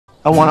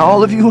I want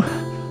all of you,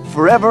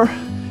 forever,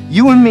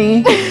 you and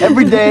me,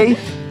 every day.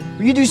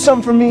 Will you do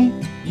something for me?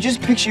 You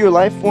just picture your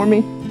life for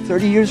me,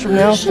 30 years from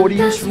now, 40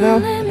 years from now.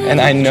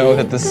 And I know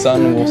that the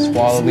sun will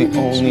swallow the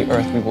only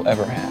earth we will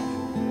ever have.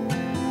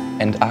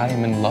 And I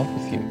am in love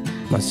with you.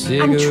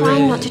 I'm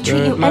trying not to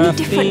treat you any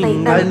differently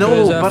than... I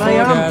know, but I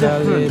am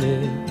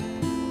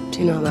different. Do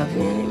you not love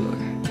me anymore?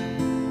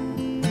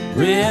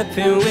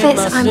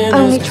 Fitz, I'm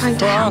only trying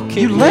to help.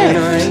 You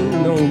left.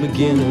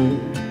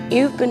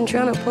 You've been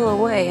trying to pull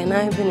away, and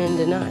I've been in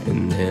denial.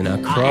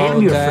 I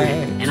am your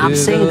friend, and I'm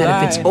saying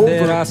that if it's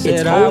over,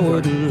 it's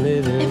over.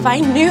 If I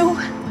knew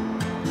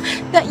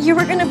that you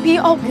were gonna be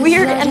all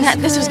weird and that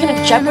this was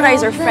gonna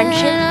jeopardize our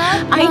friendship,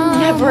 I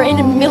never in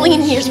a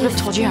million years would have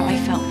told you how I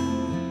felt.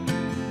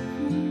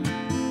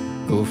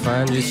 Go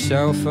find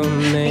yourself a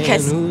man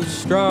Because who's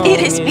strong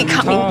it is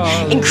becoming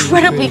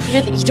incredibly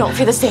clear that you don't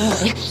feel the same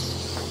way.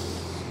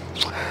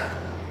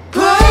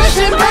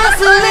 Pushing past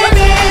the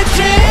limit,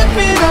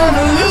 tripping on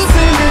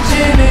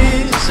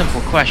hallucinogenics.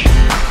 Simple question.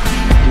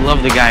 Do you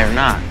love the guy or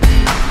not?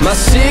 My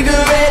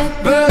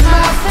cigarette burned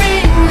my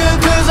finger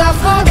cause I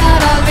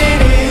forgot I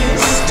lit it.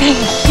 Stay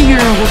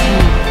here with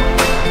me.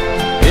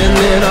 And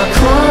then I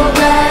crawled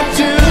back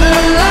to the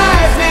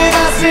life that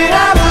I said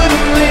I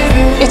wouldn't live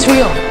it. It's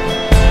real.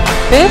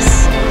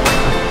 This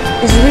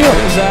is real.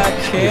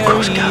 We've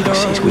crossed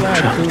galaxies, we've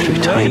traveled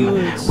through time,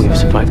 we've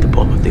survived the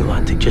bottom of the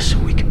Atlantic just so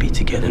we could be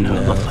together now.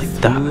 Love like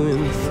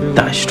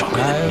that is stronger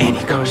than any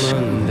curse.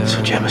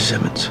 So Gemma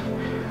Simmons,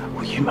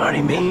 will you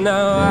marry me?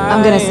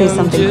 I'm gonna say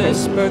something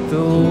crazy.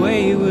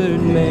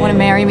 Wanna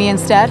marry me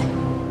instead?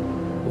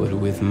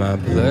 With my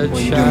blood Will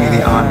you do me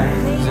the honor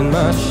and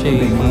my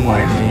shade, my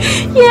wife?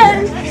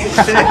 Yes.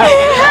 Cause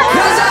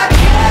I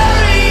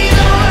carried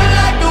on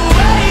like the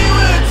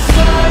wayward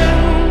son.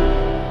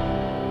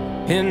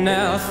 and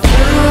now Through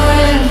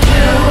and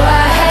through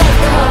I had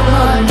come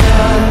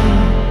undone.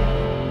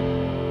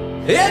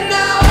 And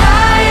now I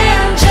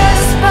am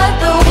just but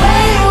the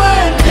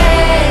wayward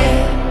man.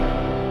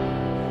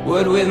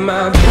 what with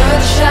my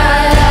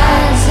Bloodshot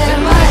eyes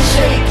and my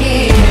shaky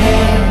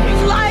hand. You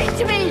lied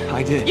to me.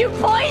 I did. You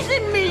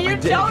poisoned me. You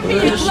told me you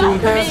pushing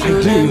loved past me. the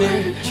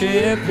limit,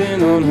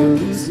 tripping on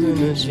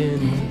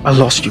hallucinogenics. I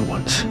lost you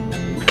once. I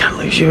can't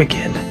lose you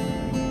again.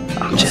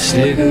 I'm just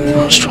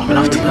not strong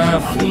enough to live in a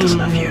world that doesn't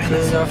have you in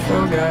it. I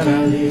forgot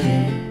I lit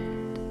it.